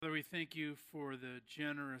thank you for the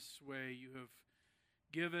generous way you have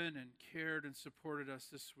given and cared and supported us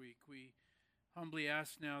this week. We humbly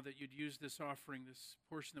ask now that you'd use this offering, this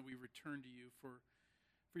portion that we return to you for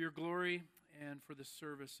your glory and for the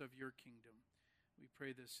service of your kingdom. We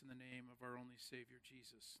pray this in the name of our only Savior,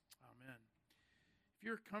 Jesus. Amen. If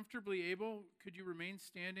you're comfortably able, could you remain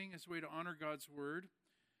standing as a way to honor God's word?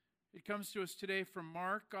 It comes to us today from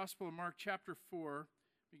Mark, Gospel of Mark, chapter 4,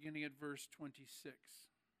 beginning at verse 26.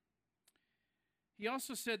 He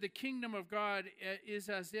also said, the kingdom of God is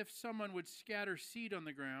as if someone would scatter seed on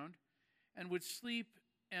the ground and would sleep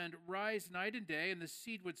and rise night and day, and the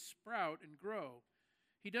seed would sprout and grow.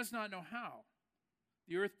 He does not know how.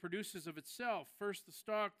 The earth produces of itself first the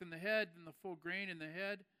stalk, then the head, then the full grain in the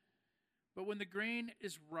head. But when the grain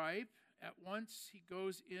is ripe, at once he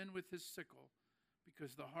goes in with his sickle,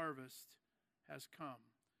 because the harvest has come.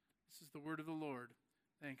 This is the word of the Lord.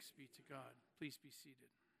 Thanks be to God. Please be seated.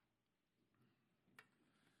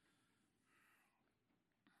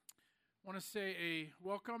 I want to say a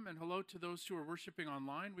welcome and hello to those who are worshiping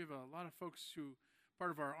online. We have a lot of folks who are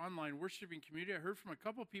part of our online worshiping community. I heard from a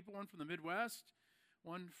couple of people, one from the Midwest,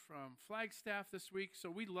 one from Flagstaff this week.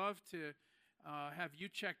 So we'd love to have you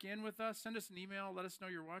check in with us. Send us an email. Let us know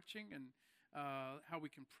you're watching and how we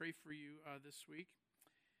can pray for you this week.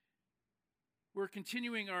 We're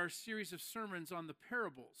continuing our series of sermons on the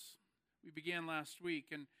parables we began last week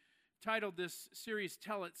and titled this series,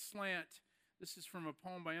 Tell It Slant. This is from a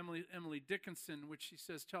poem by Emily Dickinson, which she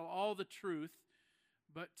says, tell all the truth,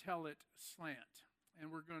 but tell it slant.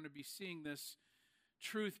 And we're going to be seeing this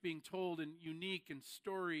truth being told in unique and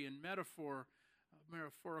story and metaphorical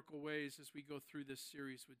ways as we go through this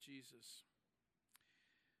series with Jesus.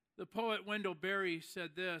 The poet Wendell Berry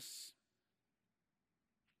said this,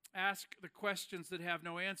 ask the questions that have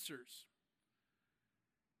no answers.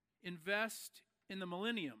 Invest in the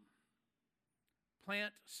millennium.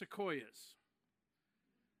 Plant sequoias.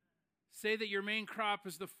 Say that your main crop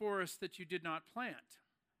is the forest that you did not plant,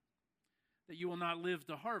 that you will not live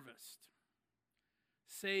to harvest.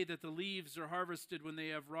 Say that the leaves are harvested when they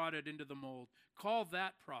have rotted into the mold. Call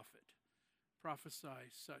that prophet.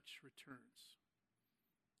 Prophesy such returns.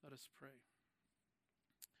 Let us pray.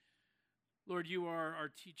 Lord, you are our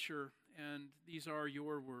teacher, and these are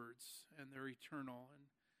your words, and they're eternal. And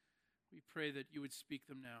we pray that you would speak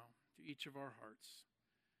them now to each of our hearts.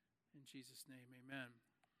 In Jesus' name, amen.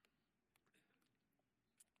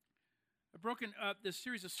 I've broken up this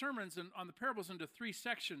series of sermons on the parables into three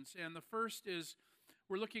sections, and the first is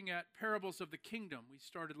we're looking at parables of the kingdom. We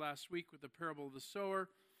started last week with the parable of the sower,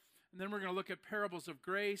 and then we're going to look at parables of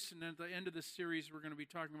grace, and then at the end of this series, we're going to be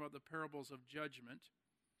talking about the parables of judgment.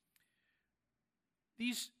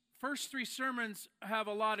 These first three sermons have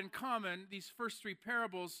a lot in common, these first three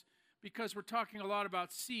parables, because we're talking a lot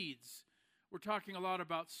about seeds. We're talking a lot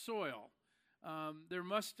about soil. There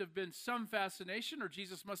must have been some fascination, or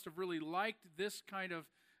Jesus must have really liked this kind of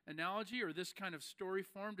analogy or this kind of story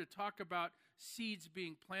form to talk about seeds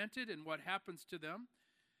being planted and what happens to them.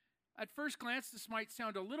 At first glance, this might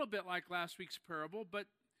sound a little bit like last week's parable, but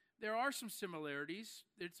there are some similarities.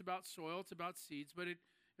 It's about soil, it's about seeds, but it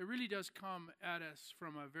really does come at us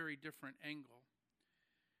from a very different angle.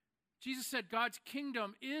 Jesus said God's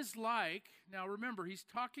kingdom is like, now remember, he's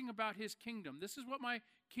talking about his kingdom. This is what my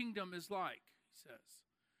kingdom is like, he says.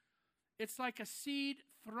 It's like a seed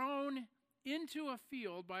thrown into a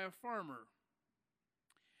field by a farmer.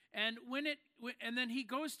 And then he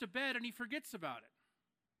goes to bed and he forgets about it.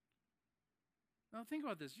 Now think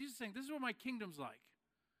about this. Jesus is saying, this is what my kingdom's like.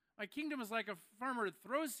 My kingdom is like a farmer that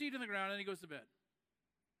throws seed in the ground and he goes to bed.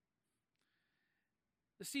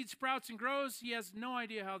 The seed sprouts and grows. He has no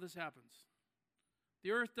idea how this happens.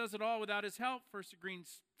 The earth does it all without his help. First a green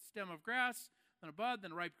stem of grass, then a bud,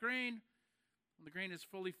 then a ripe grain. When the grain is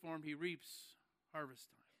fully formed, he reaps harvest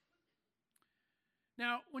time.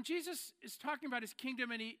 Now, when Jesus is talking about his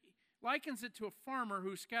kingdom and he likens it to a farmer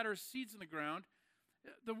who scatters seeds in the ground,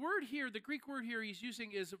 the word here, the Greek word here he's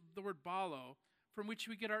using is the word balo, from which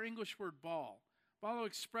we get our English word ball. Balo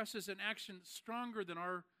expresses an action stronger than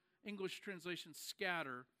our English translation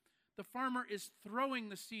scatter. The farmer is throwing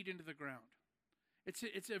the seed into the ground. It's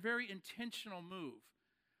a very intentional move.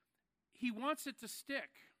 He wants it to stick.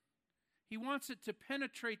 He wants it to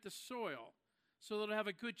penetrate the soil so that it'll have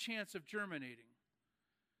a good chance of germinating.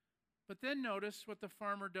 But then notice what the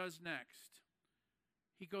farmer does next.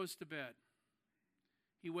 He goes to bed.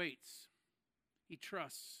 He waits. He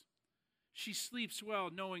trusts. She sleeps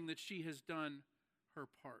well, knowing that she has done her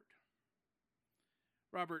part.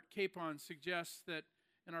 Robert Capon suggests that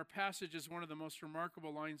in our passage is one of the most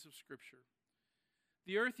remarkable lines of Scripture.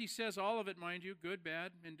 The earth, he says, all of it, mind you, good,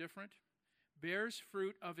 bad, indifferent, bears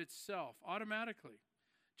fruit of itself automatically.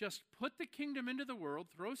 Just put the kingdom into the world,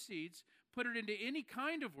 throw seeds, put it into any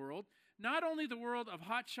kind of world, not only the world of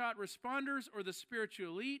hotshot responders or the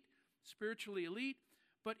spiritually elite,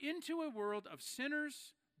 but into a world of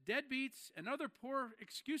sinners, deadbeats, and other poor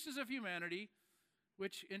excuses of humanity,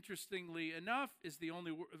 which, interestingly enough, is the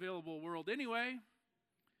only available world anyway.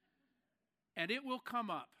 And it will come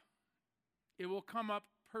up. It will come up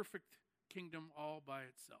perfect kingdom all by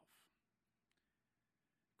itself.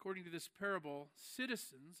 According to this parable,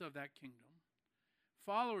 citizens of that kingdom,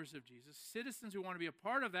 followers of Jesus, citizens who want to be a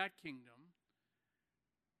part of that kingdom,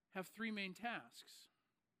 have three main tasks: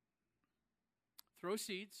 throw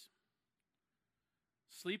seeds,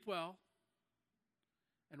 sleep well,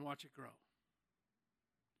 and watch it grow.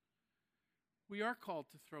 We are called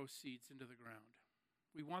to throw seeds into the ground.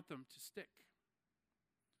 We want them to stick.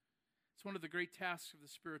 It's one of the great tasks of the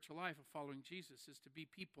spiritual life of following Jesus, is to be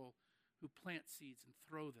people who plant seeds and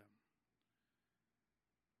throw them.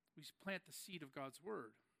 We plant the seed of God's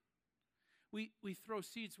word. We throw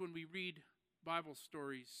seeds when we read Bible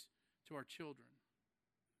stories to our children.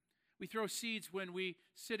 We throw seeds when we,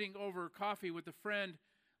 sitting over coffee with a friend,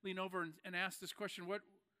 lean over and ask this question: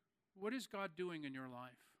 what is God doing in your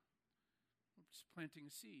life? We're just planting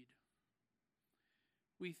a seed.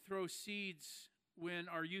 We throw seeds when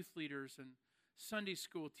our youth leaders and Sunday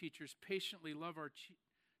school teachers patiently love our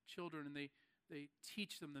children and they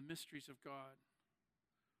teach them the mysteries of God.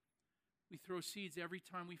 We throw seeds every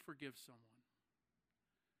time we forgive someone.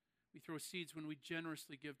 We throw seeds when we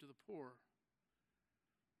generously give to the poor.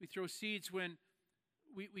 We throw seeds when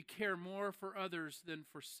we care more for others than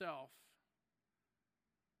for self.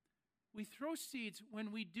 We throw seeds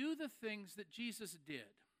when we do the things that Jesus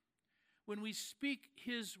did, when we speak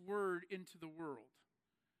his word into the world.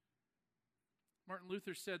 Martin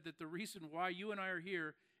Luther said that the reason why you and I are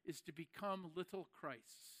here is to become little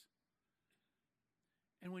Christs.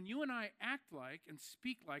 And when you and I act like and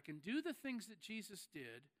speak like and do the things that Jesus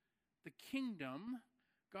did, the kingdom,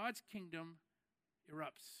 God's kingdom,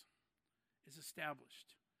 erupts, is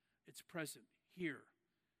established. It's present here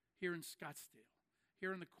in Scottsdale,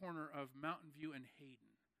 here in the corner of Mountain View and Hayden,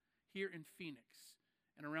 here in Phoenix,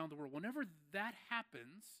 and around the world. Whenever that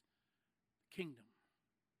happens, the kingdom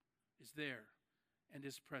is there and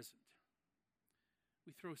is present.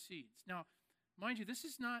 We throw seeds. Now, mind you, this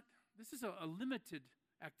is a limited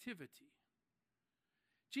activity.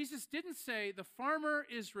 Jesus didn't say the farmer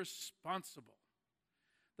is responsible.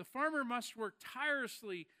 The farmer must work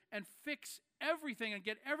tirelessly and fix everything and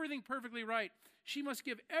get everything perfectly right. She must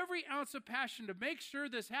give every ounce of passion to make sure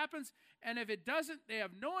this happens, and if it doesn't, they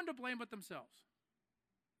have no one to blame but themselves.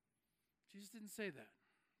 Jesus didn't say that.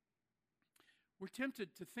 We're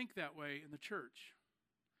tempted to think that way in the church.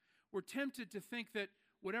 We're tempted to think that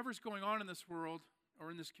whatever's going on in this world or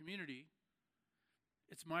in this community,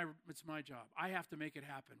 it's my job. I have to make it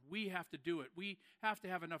happen. We have to do it. We have to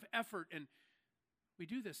have enough effort, and we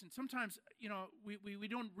do this. And sometimes, we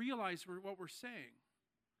don't realize what we're saying.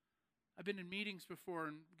 I've been in meetings before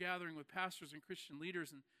and gathering with pastors and Christian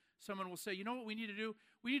leaders, and someone will say, you know what we need to do?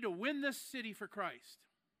 We need to win this city for Christ.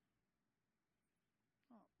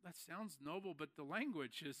 Well, that sounds noble, but the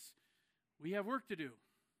language is, we have work to do.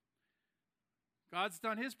 God's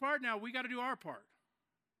done his part, now we got to do our part.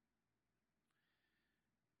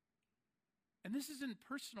 And this is in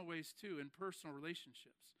personal ways too, in personal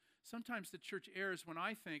relationships. Sometimes the church errs when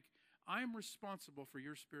I think, I'm responsible for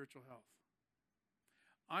your spiritual health.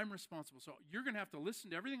 I'm responsible. So you're going to have to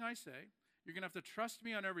listen to everything I say. You're going to have to trust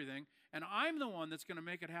me on everything. And I'm the one that's going to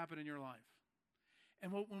make it happen in your life.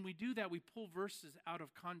 And when we do that, we pull verses out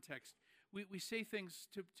of context. We say things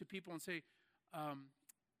to people and say,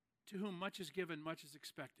 to whom much is given, much is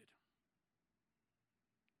expected.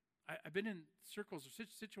 I've been in circles or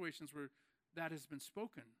situations where that has been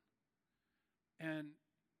spoken. And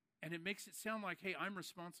it makes it sound like, hey, I'm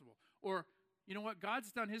responsible. Or, you know what,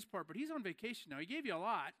 God's done his part, but he's on vacation now. He gave you a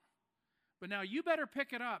lot, but now you better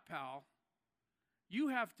pick it up, pal. You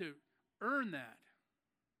have to earn that.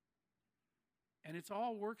 And it's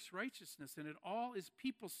all works righteousness, and it all is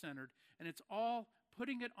people-centered, and it's all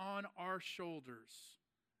putting it on our shoulders.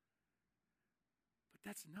 But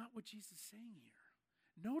that's not what Jesus is saying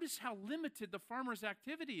here. Notice how limited the farmer's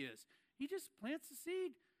activity is. He just plants the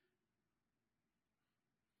seed.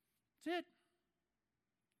 That's it.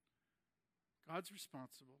 God's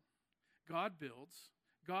responsible. God builds.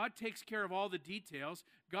 God takes care of all the details.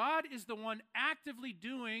 God is the one actively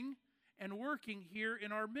doing and working here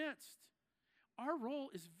in our midst. Our role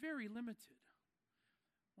is very limited.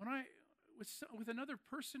 When with another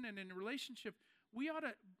person and in a relationship, we ought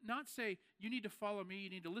to not say, you need to follow me, you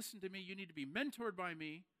need to listen to me, you need to be mentored by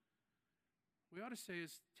me. We ought to say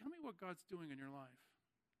is, tell me what God's doing in your life.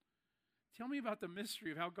 Tell me about the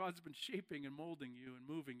mystery of how God's been shaping and molding you and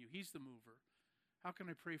moving you. He's the mover. How can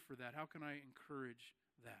I pray for that? How can I encourage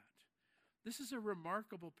that? This is a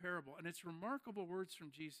remarkable parable, and it's remarkable words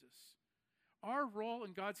from Jesus. Our role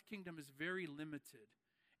in God's kingdom is very limited,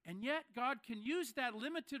 and yet God can use that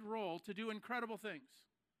limited role to do incredible things.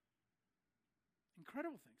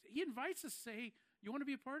 Incredible things. He invites us to say, hey, you want to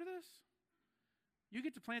be a part of this? You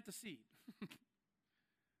get to plant the seed.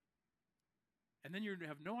 And then you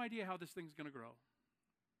have no idea how this thing's going to grow.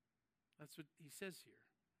 That's what he says here.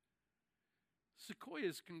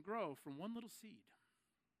 Sequoias can grow from one little seed.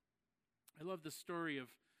 I love the story of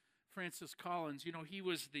Francis Collins. You know, he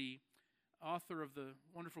was the author of the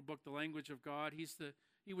wonderful book, The Language of God.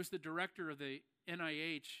 He was the director of the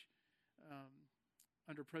NIH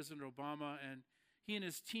under President Obama, and he and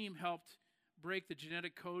his team helped break the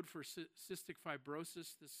genetic code for cystic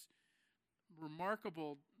fibrosis. This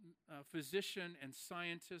remarkable physician and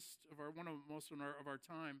scientist one of most of our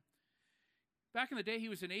time. Back in the day, he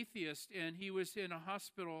was an atheist, and he was in a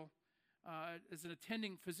hospital as an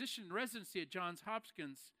attending physician in residency at Johns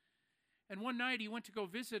Hopkins. And one night, he went to go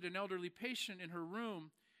visit an elderly patient in her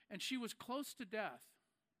room, and she was close to death.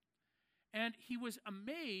 And he was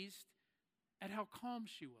amazed at how calm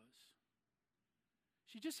she was.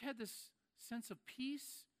 She just had this sense of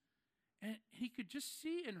peace, and he could just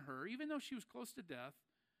see in her, even though she was close to death,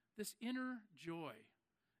 this inner joy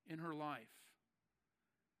in her life.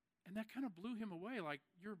 And that kind of blew him away, like,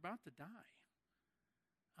 you're about to die.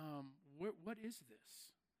 What is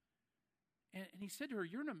this? And he said to her,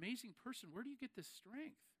 you're an amazing person. Where do you get this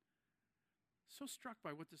strength? So struck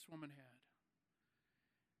by what this woman had.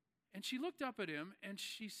 And she looked up at him, and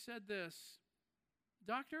she said this,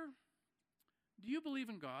 Doctor, do you believe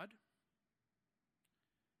in God?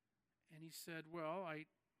 And he said, well, I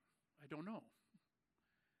don't know.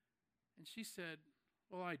 And she said,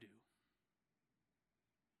 well, I do.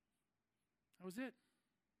 That was it.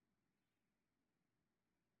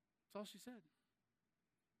 That's all she said.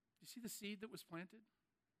 You see the seed that was planted?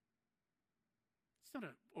 It's not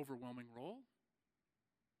an overwhelming role.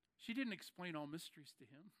 She didn't explain all mysteries to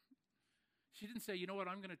him. She didn't say, you know what,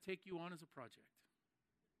 I'm going to take you on as a project.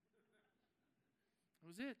 That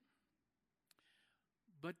was it.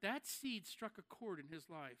 But that seed struck a chord in his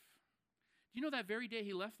life. Do you know that very day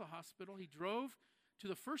he left the hospital, he drove to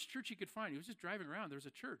the first church he could find. He was just driving around. There was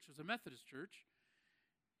a church. It was a Methodist church.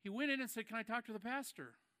 He went in and said, can I talk to the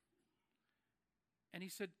pastor? And he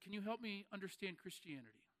said, can you help me understand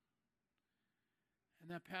Christianity? And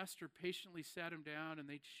that pastor patiently sat him down, and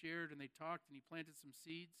they shared and they talked, and he planted some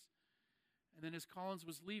seeds. And then as Collins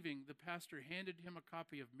was leaving, the pastor handed him a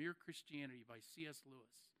copy of Mere Christianity by C.S.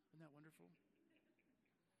 Lewis. Isn't that wonderful?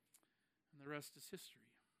 And the rest is history.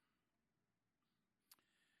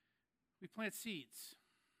 We plant seeds.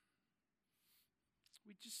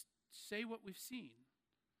 We just say what we've seen.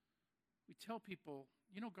 We tell people,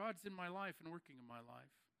 you know, God's in my life and working in my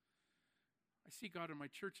life. I see God in my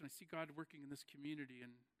church, and I see God working in this community,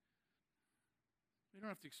 and we don't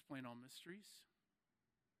have to explain all mysteries.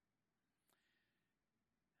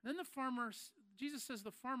 Then the farmer, Jesus says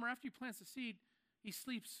the farmer, after he plants the seed, he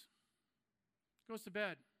sleeps, goes to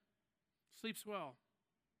bed, sleeps well.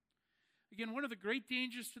 Again, one of the great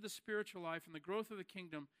dangers to the spiritual life and the growth of the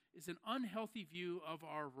kingdom is an unhealthy view of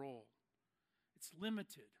our role. It's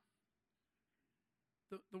limited.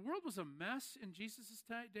 The world was a mess in Jesus'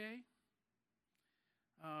 day.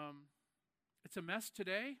 It's a mess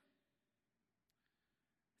today.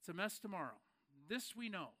 It's a mess tomorrow. This we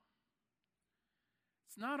know.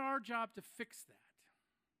 It's not our job to fix that.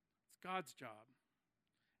 It's God's job,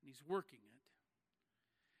 and He's working it.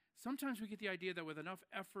 Sometimes we get the idea that with enough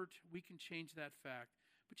effort, we can change that fact.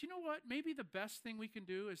 But you know what? Maybe the best thing we can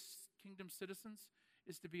do as kingdom citizens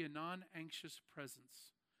is to be a non-anxious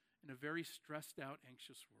presence in a very stressed out,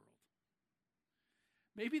 anxious world.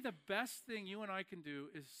 Maybe the best thing you and I can do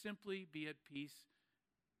is simply be at peace,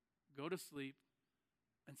 go to sleep,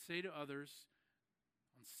 and say to others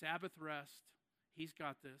on Sabbath rest, He's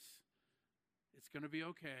got this. It's going to be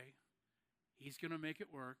okay. He's going to make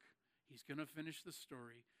it work. He's going to finish the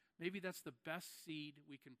story. Maybe that's the best seed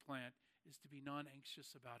we can plant, is to be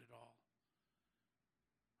non-anxious about it all.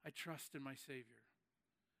 I trust in my Savior.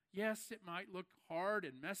 Yes, it might look hard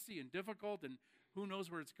and messy and difficult, and who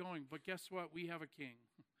knows where it's going, but guess what? We have a King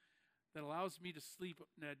that allows me to sleep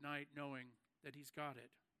at night knowing that He's got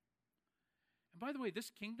it. And by the way, this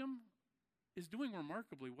kingdom is doing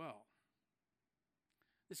remarkably well.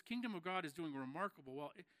 This kingdom of God is doing remarkable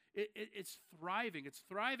well. It's thriving. It's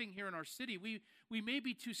thriving here in our city. We may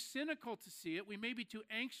be too cynical to see it. We may be too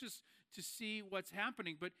anxious to see what's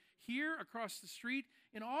happening. But here across the street,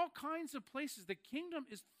 in all kinds of places, the kingdom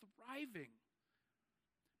is thriving.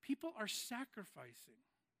 People are sacrificing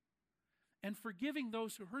and forgiving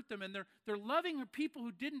those who hurt them, and they're loving people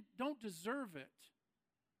who don't deserve it.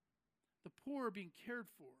 The poor are being cared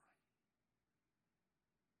for.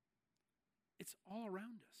 It's all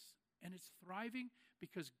around us, and it's thriving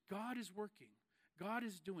because God is working. God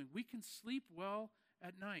is doing. We can sleep well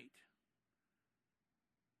at night.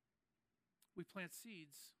 We plant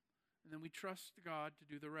seeds, and then we trust God to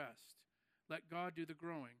do the rest. Let God do the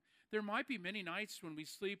growing. There might be many nights when we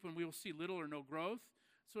sleep when we will see little or no growth.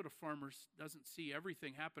 That's what a farmer doesn't see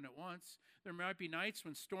everything happen at once. There might be nights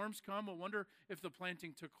when storms come. We'll wonder if the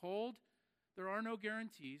planting took hold. There are no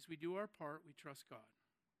guarantees. We do our part. We trust God.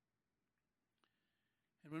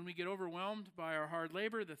 And when we get overwhelmed by our hard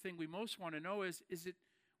labor, the thing we most want to know is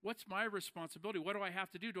what's my responsibility? What do I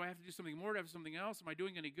have to do? Do I have to do something more? Do I have something else? Am I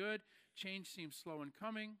doing any good? Change seems slow in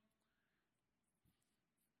coming.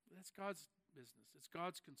 That's God's business. It's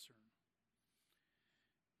God's concern.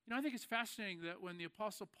 You know, I think it's fascinating that when the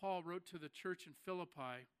Apostle Paul wrote to the church in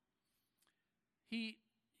Philippi, he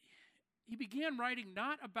began writing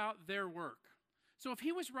not about their work. So if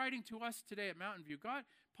he was writing to us today at Mountain View,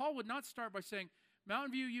 Paul would not start by saying,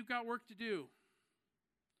 Mountain View, you've got work to do.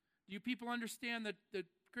 Do you people understand the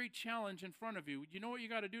great challenge in front of you? You know what you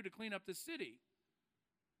got to do to clean up the city,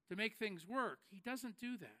 to make things work. He doesn't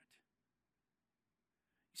do that.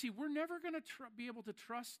 You see, we're never going to be able to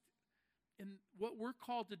trust in what we're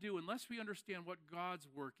called to do unless we understand what God's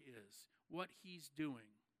work is, what he's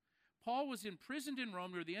doing. Paul was imprisoned in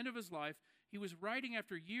Rome near the end of his life. He was writing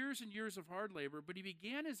after years and years of hard labor, but he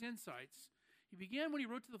began his insights. He began when he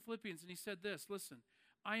wrote to the Philippians, and he said this, listen,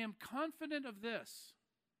 I am confident of this.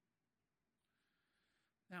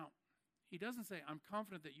 Now, he doesn't say, I'm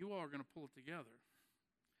confident that you all are going to pull it together.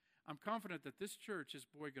 I'm confident that this church is,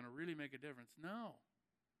 going to really make a difference. No.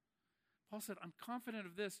 Paul said, I'm confident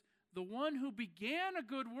of this. The one who began a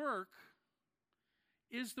good work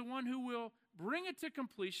is the one who will bring it to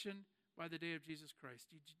completion by the day of Jesus Christ.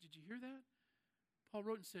 Did you hear that? Paul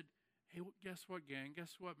wrote and said, hey, guess what, gang?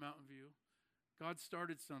 Guess what, Mountain View? God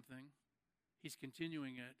started something. He's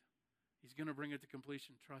continuing it. He's going to bring it to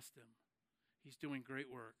completion. Trust him. He's doing great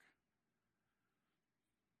work.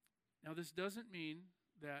 Now, this doesn't mean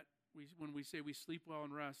that when we say we sleep well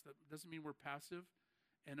and rest, that doesn't mean we're passive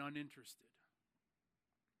and uninterested.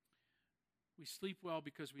 We sleep well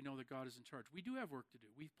because we know that God is in charge. We do have work to do.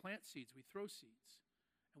 We plant seeds. We throw seeds.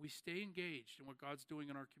 And we stay engaged in what God's doing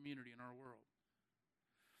in our community, in our world.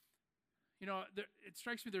 You know, it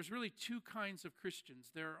strikes me there's really two kinds of Christians.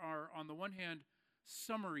 There are, on the one hand,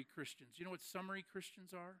 summary Christians. You know what summary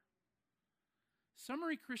Christians are?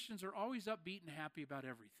 Summary Christians are always upbeat and happy about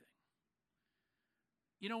everything.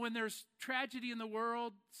 You know, when there's tragedy in the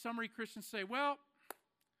world, summary Christians say, well,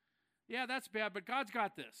 yeah, that's bad, but God's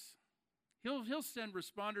got this. He'll send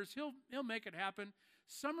responders. He'll make it happen.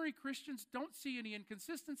 Summary Christians don't see any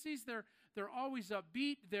inconsistencies. They're always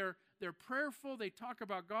upbeat. They're prayerful. They talk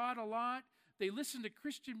about God a lot. They listen to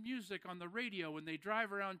Christian music on the radio when they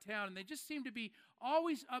drive around town, and they just seem to be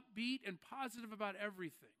always upbeat and positive about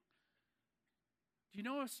everything. Do you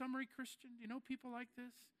know a summary Christian? Do you know people like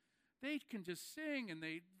this? They can just sing and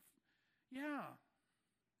yeah.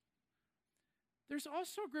 There's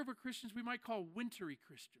also a group of Christians we might call wintry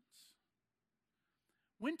Christians.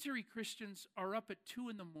 Wintry Christians are up at 2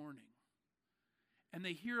 a.m. and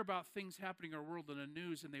they hear about things happening in our world in the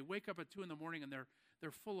news, and they wake up at 2 a.m. and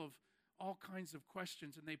they're full of all kinds of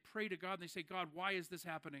questions, and they pray to God and they say, God, why is this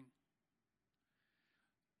happening?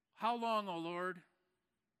 How long, O Lord?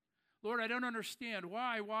 Lord, I don't understand.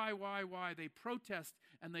 Why? They protest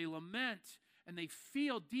and they lament and they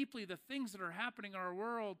feel deeply the things that are happening in our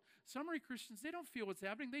world. Summary Christians, they don't feel what's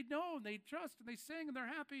happening. They know and they trust and they sing and they're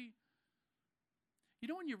happy. You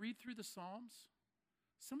know, when you read through the Psalms,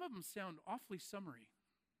 some of them sound awfully summary.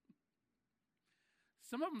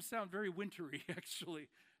 Some of them sound very wintry, actually.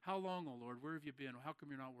 How long, O Lord? Where have you been? How come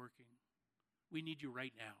you're not working? We need you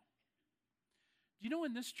right now. Do you know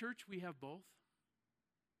in this church we have both?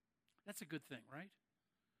 That's a good thing, right?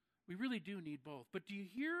 We really do need both. But do you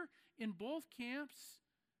hear in both camps,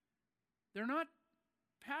 they're not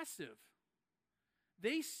passive.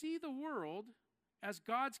 They see the world as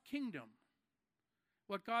God's kingdom,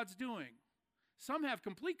 what God's doing. Some have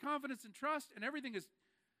complete confidence and trust, and everything is.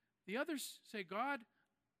 The others say, God,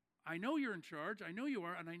 I know you're in charge. I know you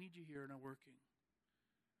are, and I need you here and I'm working.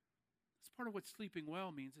 That's part of what sleeping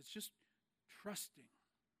well means. It's just trusting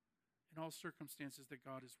in all circumstances that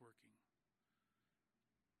God is working.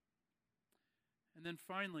 And then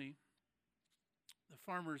finally, the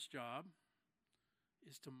farmer's job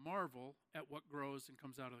is to marvel at what grows and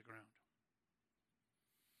comes out of the ground.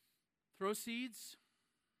 Throw seeds,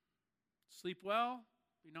 sleep well,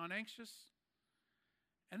 be non-anxious.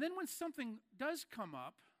 And then when something does come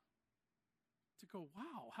up, to go,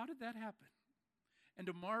 wow, how did that happen? And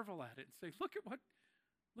to marvel at it and say, look at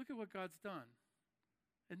what God's done.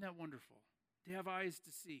 Isn't that wonderful? To have eyes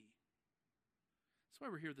to see. That's why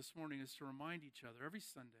we're here this morning, is to remind each other every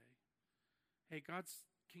Sunday, hey, God's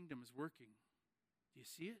kingdom is working. Do you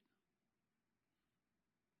see it?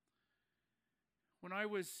 When I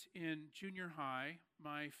was in junior high,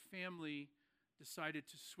 my family decided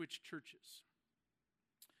to switch churches.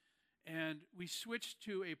 And we switched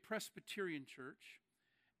to a Presbyterian church,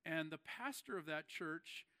 and the pastor of that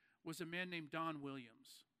church was a man named Don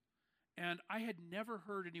Williams. And I had never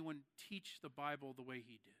heard anyone teach the Bible the way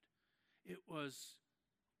he did. It was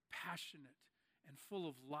passionate and full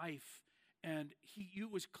of life, and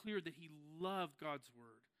it was clear that he loved God's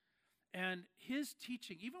word. And his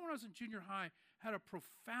teaching, even when I was in junior high, had a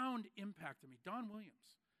profound impact on me. Don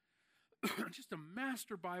Williams, just a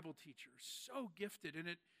master Bible teacher, so gifted. And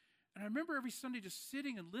I remember every Sunday just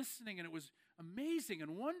sitting and listening, and it was amazing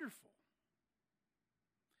and wonderful.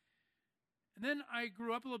 And then I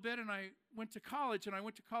grew up a little bit, and I went to college,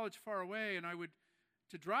 far away, and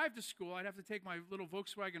to drive to school, I'd have to take my little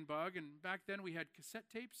Volkswagen Bug, and back then we had cassette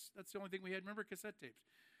tapes. That's the only thing we had. Remember cassette tapes?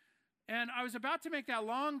 And I was about to make that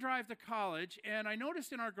long drive to college, and I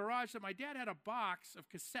noticed in our garage that my dad had a box of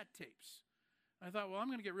cassette tapes. I thought, well, I'm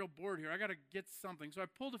going to get real bored here. I got to get something. So I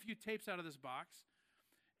pulled a few tapes out of this box,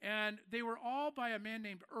 and they were all by a man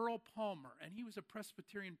named Earl Palmer, and he was a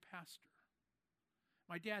Presbyterian pastor.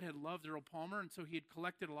 My dad had loved Earl Palmer, and so he had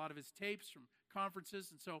collected a lot of his tapes from conferences,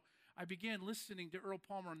 and so I began listening to Earl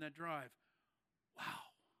Palmer on that drive. Wow,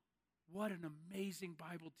 what an amazing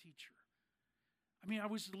Bible teacher. I mean, I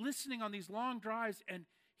was listening on these long drives, and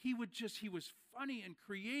he was funny and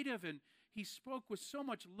creative, and he spoke with so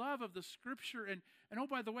much love of the Scripture, and oh,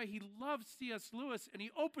 by the way, he loved C.S. Lewis, and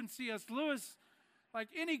he opened C.S. Lewis like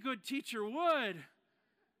any good teacher would.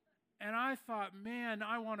 And I thought, man,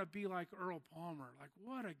 I want to be like Earl Palmer. Like,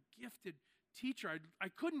 what a gifted teacher. I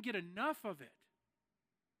couldn't get enough of it.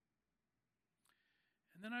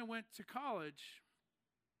 And then I went to college,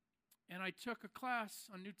 and I took a class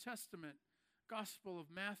on New Testament, Gospel of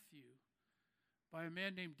Matthew, by a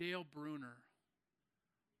man named Dale Bruner.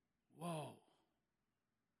 Whoa.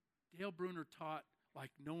 Dale Bruner taught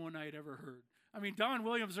like no one I had ever heard. I mean, Don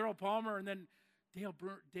Williams, Earl Palmer, and then Dale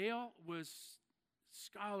Bruner. Dale was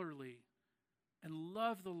scholarly and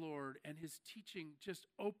loved the Lord, and his teaching just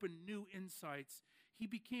opened new insights. He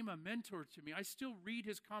became a mentor to me. I still read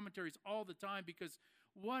his commentaries all the time because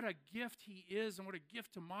what a gift he is and what a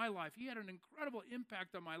gift to my life. He had an incredible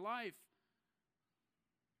impact on my life.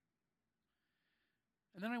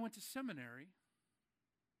 And then I went to seminary,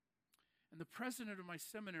 and the president of my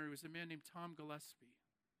seminary was a man named Tom Gillespie.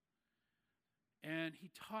 And he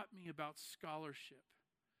taught me about scholarship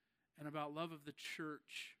and about love of the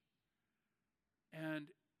church. And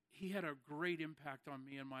he had a great impact on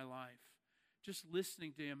me in my life. Just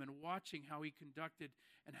listening to him and watching how he conducted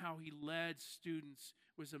and how he led students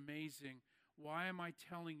was amazing. Why am I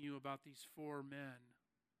telling you about these four men?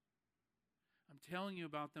 I'm telling you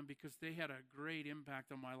about them because they had a great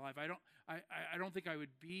impact on my life. I don't think I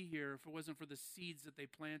would be here if it wasn't for the seeds that they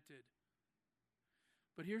planted.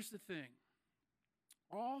 But here's the thing.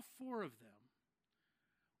 All four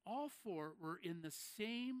were in the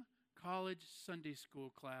same college Sunday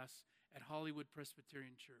school class at Hollywood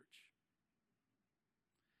Presbyterian Church,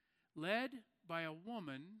 led by a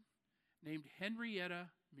woman named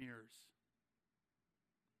Henrietta Mears.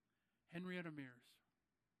 Henrietta Mears.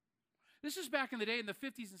 This is back in the day in the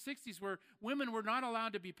 50s and 60s where women were not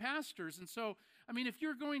allowed to be pastors. And so, I mean, if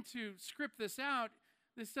you're going to script this out,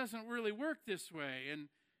 this doesn't really work this way. And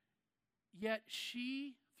yet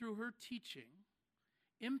she, through her teaching,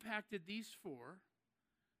 impacted these four.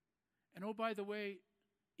 And oh, by the way,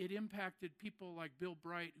 it impacted people like Bill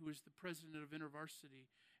Bright, who was the president of InterVarsity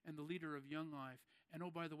and the leader of Young Life. And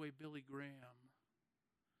oh, by the way, Billy Graham.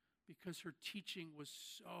 Because her teaching was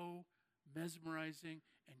so mesmerizing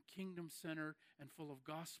and kingdom-centered and full of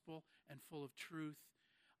gospel and full of truth.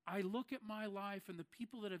 I look at my life and the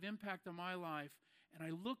people that have impacted my life, and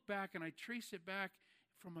I look back and I trace it back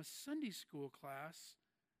from a Sunday school class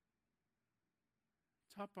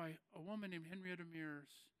taught by a woman named Henrietta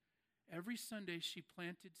Mears. Every Sunday she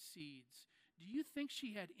planted seeds. Do you think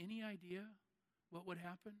she had any idea what would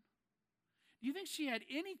happen? Do you think she had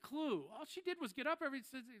any clue? All she did was get up every day,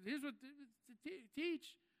 here's what to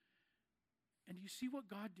teach. And do you see what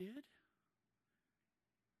God did?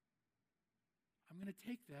 I'm going to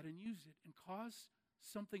take that and use it and cause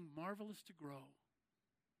something marvelous to grow.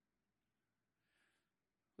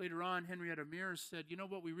 Later on, Henrietta Mears said, you know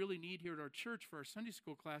what we really need here at our church for our Sunday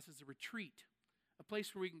school class is a retreat, a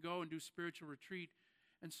place where we can go and do spiritual retreat.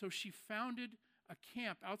 And so she founded a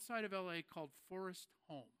camp outside of LA called Forest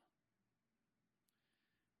Home.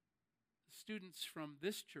 The students from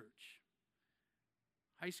this church,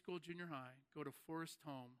 high school, junior high, go to Forest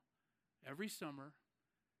Home every summer.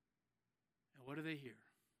 And what do they hear?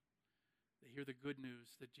 They hear the good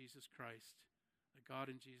news that Jesus Christ, that God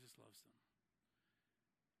and Jesus loves them.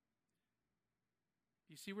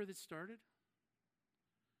 You see where this started?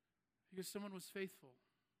 Because someone was faithful.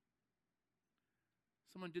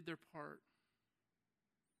 Someone did their part.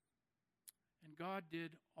 And God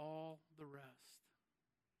did all the rest.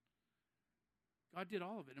 God did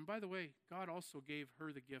all of it. And by the way, God also gave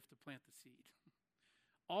her the gift to plant the seed.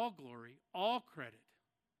 All glory, all credit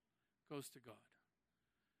goes to God.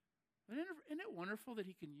 Isn't it wonderful that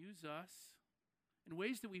he can use us in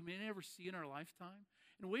ways that we may never see in our lifetime?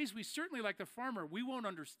 In ways we certainly, like the farmer, we won't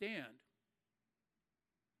understand.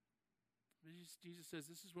 Jesus says,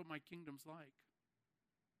 this is what my kingdom's like.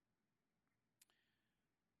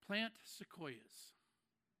 Plant sequoias.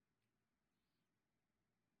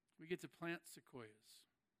 We get to plant sequoias.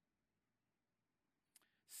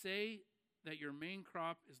 Say that your main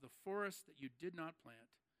crop is the forest that you did not plant,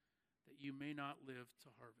 that you may not live to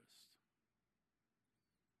harvest.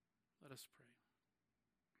 Let us pray.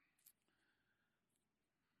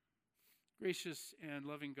 Gracious and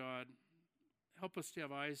loving God, help us to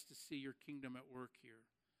have eyes to see your kingdom at work here,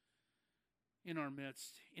 in our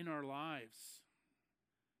midst, in our lives.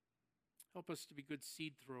 Help us to be good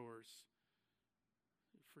seed throwers,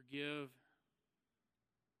 to forgive,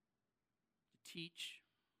 to teach,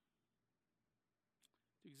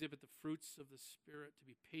 to exhibit the fruits of the Spirit, to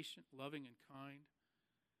be patient, loving, and kind,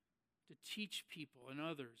 to teach people and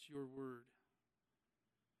others your word.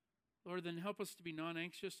 Lord, then help us to be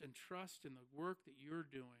non-anxious and trust in the work that you're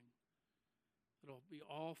doing. It'll be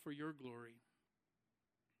all for your glory.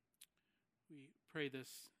 We pray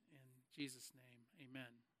this in Jesus' name. Amen.